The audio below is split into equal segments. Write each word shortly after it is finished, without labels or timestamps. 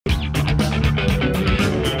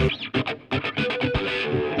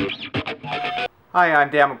Hi, I'm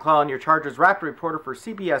Dan McLellan, your Chargers Rapid Reporter for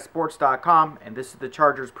CBSSports.com, and this is the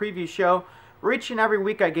Chargers Preview Show, where each and every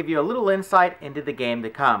week I give you a little insight into the game to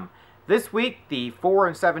come. This week, the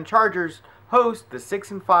 4-7 Chargers host the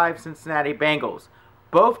 6-5 Cincinnati Bengals.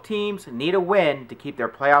 Both teams need a win to keep their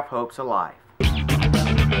playoff hopes alive.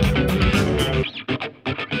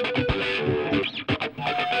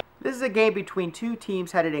 This is a game between two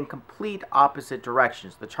teams headed in complete opposite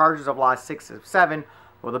directions. The Chargers have lost 6 of 7,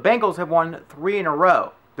 while the Bengals have won 3 in a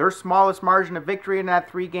row. Their smallest margin of victory in that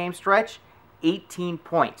 3-game stretch, 18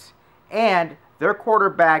 points. And their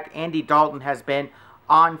quarterback, Andy Dalton, has been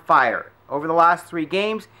on fire. Over the last 3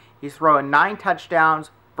 games, he's thrown 9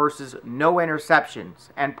 touchdowns versus no interceptions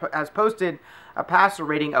and has posted a passer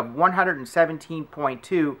rating of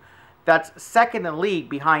 117.2. That's second in the league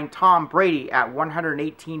behind Tom Brady at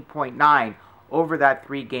 118.9 over that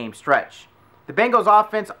 3-game stretch. The Bengals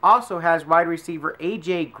offense also has wide receiver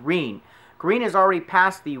A.J. Green. Green has already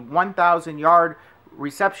passed the 1,000-yard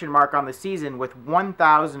reception mark on the season with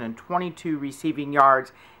 1,022 receiving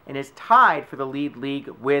yards and is tied for the league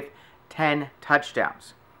with 10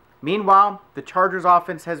 touchdowns. Meanwhile, the Chargers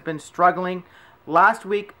offense has been struggling. Last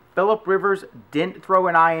week, Phillip Rivers didn't throw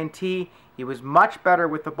an INT. He was much better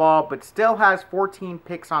with the ball, but still has 14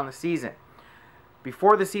 picks on the season.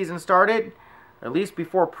 Before the season started, at least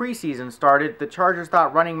before preseason started, the Chargers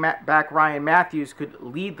thought running back Ryan Matthews could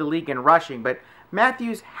lead the league in rushing, but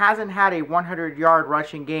Matthews hasn't had a 100-yard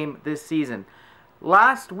rushing game this season.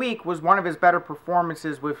 Last week was one of his better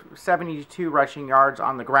performances with 72 rushing yards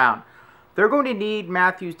on the ground. They're going to need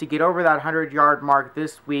Matthews to get over that 100-yard mark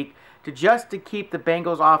this week to keep the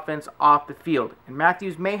Bengals offense off the field. And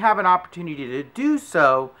Matthews may have an opportunity to do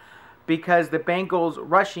so because the Bengals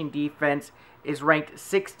rushing defense is ranked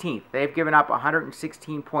 16th. They've given up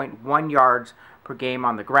 116.1 yards per game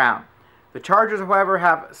on the ground. The Chargers, however,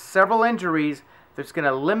 have several injuries that's going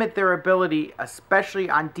to limit their ability,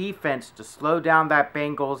 especially on defense, to slow down that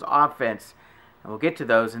Bengals offense. And we'll get to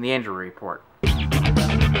those in the injury report.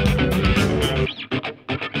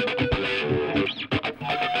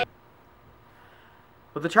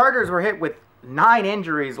 Well, the Chargers were hit with 9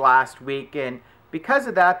 injuries last week, and because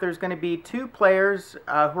of that, there's going to be 2 players who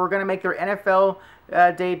are going to make their NFL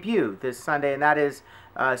debut this Sunday, and that is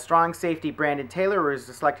strong safety Brandon Taylor, who is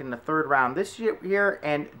selected in the 3rd round this year,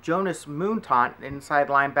 and Jonas Moontant, inside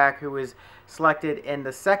linebacker, who was selected in the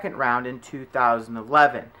 2nd round in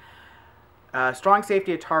 2011. Strong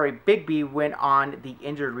safety Atari Bigby went on the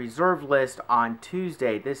injured reserve list on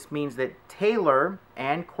Tuesday. This means that Taylor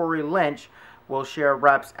and Corey Lynch will share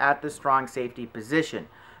reps at the strong safety position.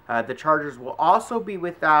 The Chargers will also be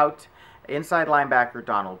without inside linebacker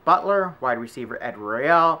Donald Butler, wide receiver Ed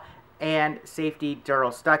Royale, and safety S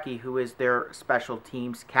Darrell Stuckey, who is their special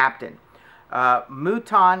teams captain.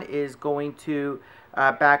 Mouton is going to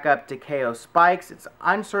back up Takeo Spikes. It's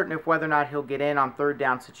uncertain if whether or not he'll get in on 3rd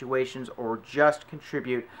down situations or just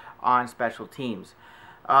contribute on special teams.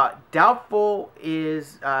 Doubtful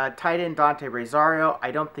is tight end Dante Rosario.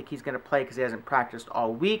 I don't think he's going to play because he hasn't practiced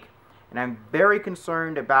all week. And I'm very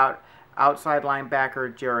concerned about outside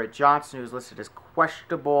linebacker Jarret Johnson, who's listed as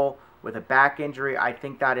questionable with a back injury. I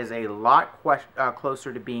think that is a lot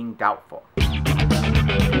closer to being doubtful.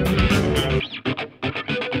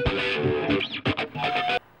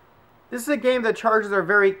 This is a game the Chargers are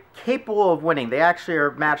very capable of winning. They actually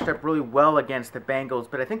are matched up really well against the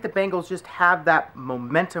Bengals, but I think the Bengals just have that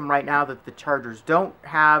momentum right now that the Chargers don't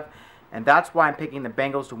have, and that's why I'm picking the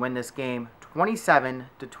Bengals to win this game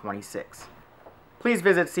 27-26. Please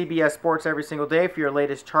visit CBS Sports every single day for your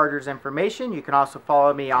latest Chargers information. You can also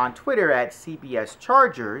follow me on Twitter at CBS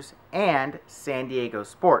Chargers and San Diego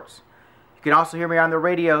Sports. You can also hear me on the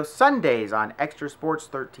radio Sundays on Extra Sports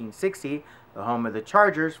 1360, the home of the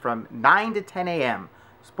Chargers, from 9 to 10 a.m.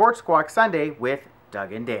 Sports Squawk Sunday with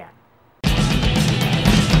Doug and Dan.